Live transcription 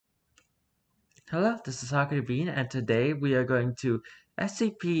Hello, this is Haku Bean, and today we are going to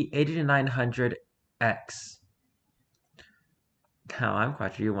SCP-8900-X. Now, I'm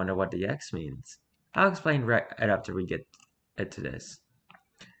quite sure you wonder what the X means. I'll explain right after we get into this.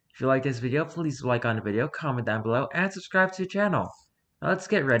 If you like this video, please like on the video, comment down below, and subscribe to the channel. Now, let's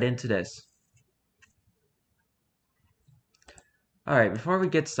get right into this. Alright, before we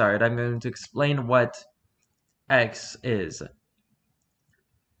get started, I'm going to explain what X is.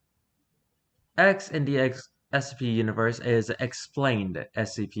 X in the SCP universe is explained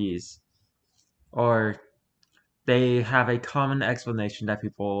SCPs, or they have a common explanation that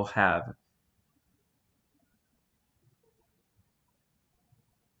people have.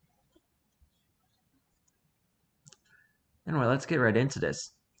 Anyway, let's get right into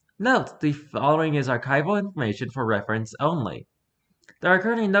this. Note, the following is archival information for reference only. There are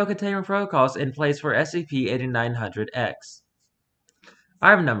currently no containment protocols in place for SCP-8900-X.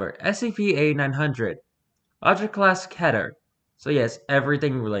 Item number, SCP-8900. Object class Keter. So yes,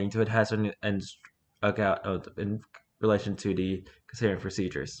 everything relating to it has been in relation to the containment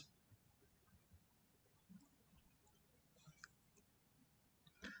procedures.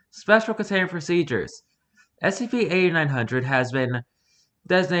 Special containment procedures. SCP-8900 has been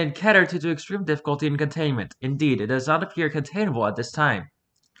designated Keter due to extreme difficulty in containment. Indeed, it does not appear containable at this time.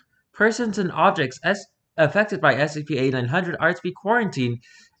 Persons and objects affected by SCP-8900 are to be quarantined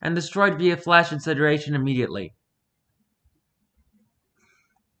and destroyed via flash incineration immediately.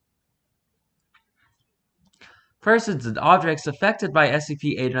 Persons and objects affected by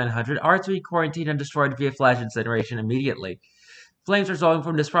SCP-8900 are to be quarantined and destroyed via flash incineration immediately. Flames resulting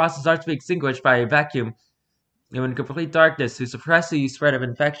from this process are to be extinguished by a vacuum in complete darkness to suppress the spread of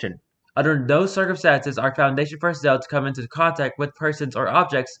infection. Under no circumstances are Foundation personnel to come into contact with persons or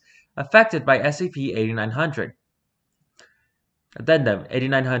objects affected by SCP-8900. Addendum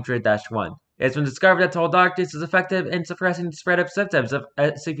 8900-1. It has been discovered that total darkness is effective in suppressing the spread of symptoms of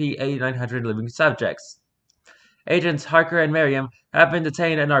SCP-8900 living subjects. Agents Harker and Merriam have been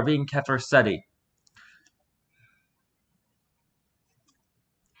detained and are being kept for study.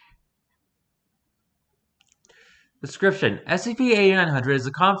 Description: SCP-8900 is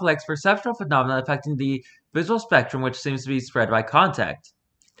a complex perceptual phenomenon affecting the visual spectrum which seems to be spread by contact.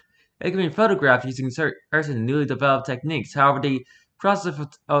 It can be photographed using certain newly developed techniques. However, the process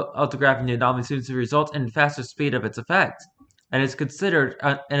of photographing the anomaly seems to result in faster speed of its effect, and is considered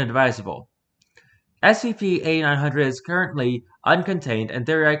inadvisable. SCP-8900 is currently uncontained and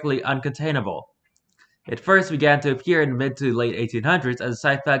theoretically uncontainable. It first began to appear in the mid to late 1800s as a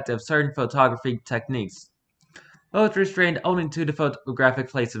side effect of certain photography techniques. Both restrained only to the photographic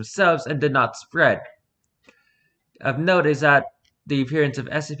plates themselves and did not spread. Of note is that the appearance of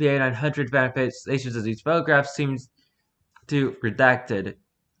SCP-8900 manifestations of these photographs seems to redacted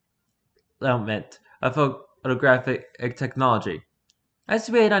element of photographic technology.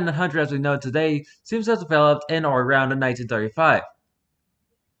 SCP-8900 as we know it today seems to have developed in or around 1935.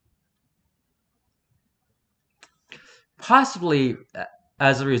 Possibly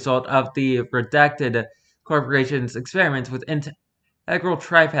as a result of the redacted corporation's experiments with integral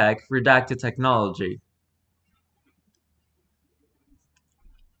tripack redacted technology.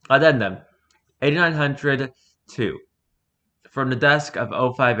 Addendum 8900-2 from the desk of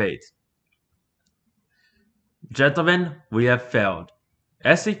 058. Gentlemen, we have failed.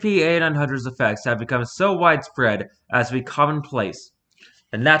 SCP-8900's effects have become so widespread as to be commonplace.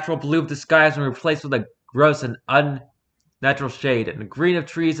 The natural blue of the sky has been replaced with a gross and unnatural shade, and the green of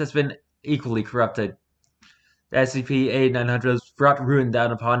trees has been equally corrupted. The SCP-8900 has brought ruin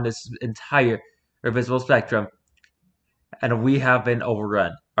down upon this entire visible spectrum, and we have been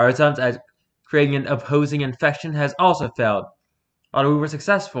overrun. Our attempts at creating an opposing infection has also failed, although we were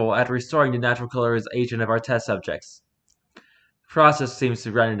successful at restoring the natural colorization of our test subjects. The process seems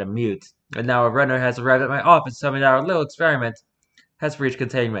to run into mute, and now a runner has arrived at my office telling me that our little experiment has reached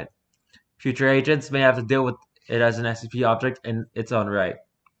containment. Future agents may have to deal with it as an SCP object in its own right.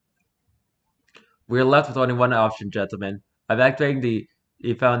 We are left with only one option, gentlemen, of activating the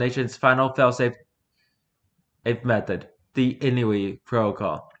Foundation's final failsafe method, the Inui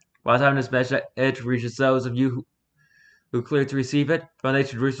Protocol. By the time this message reaches those of you who cleared to receive it,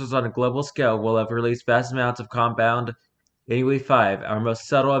 Foundation resources on a global scale will have released vast amounts of compound Inui 5, our most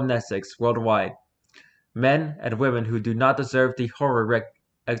subtle amnestics worldwide. Men and women who do not deserve the horror wreaked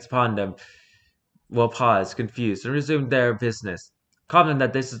upon them will pause, confused, and resume their business, confident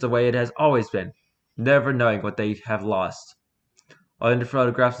that this is the way it has always been, never knowing what they have lost. Only the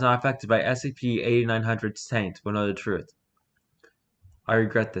photographs not affected by SCP-8900's taint will know the truth. I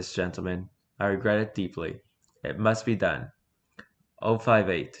regret this, gentlemen. I regret it deeply. It must be done.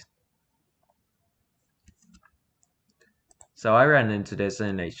 058. So I ran into this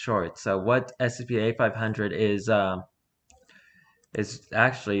in a short. So what SCP-A500 is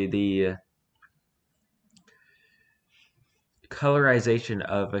actually the colorization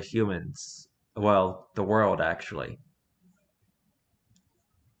of a humans. Well, the world actually.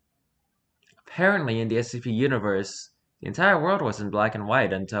 Apparently, in the SCP universe, the entire world was in black and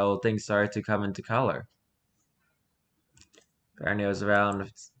white until things started to come into color. Apparently, it was around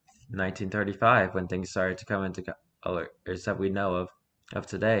 1935 when things started to come into color, that we know of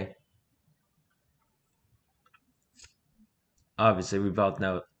today. Obviously,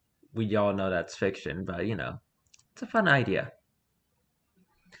 we all know that's fiction, but it's a fun idea.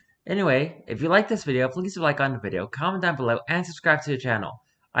 Anyway, if you like this video, please like on the video, comment down below, and subscribe to the channel.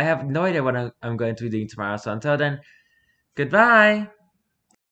 I have no idea what I'm going to be doing tomorrow, so until then, goodbye!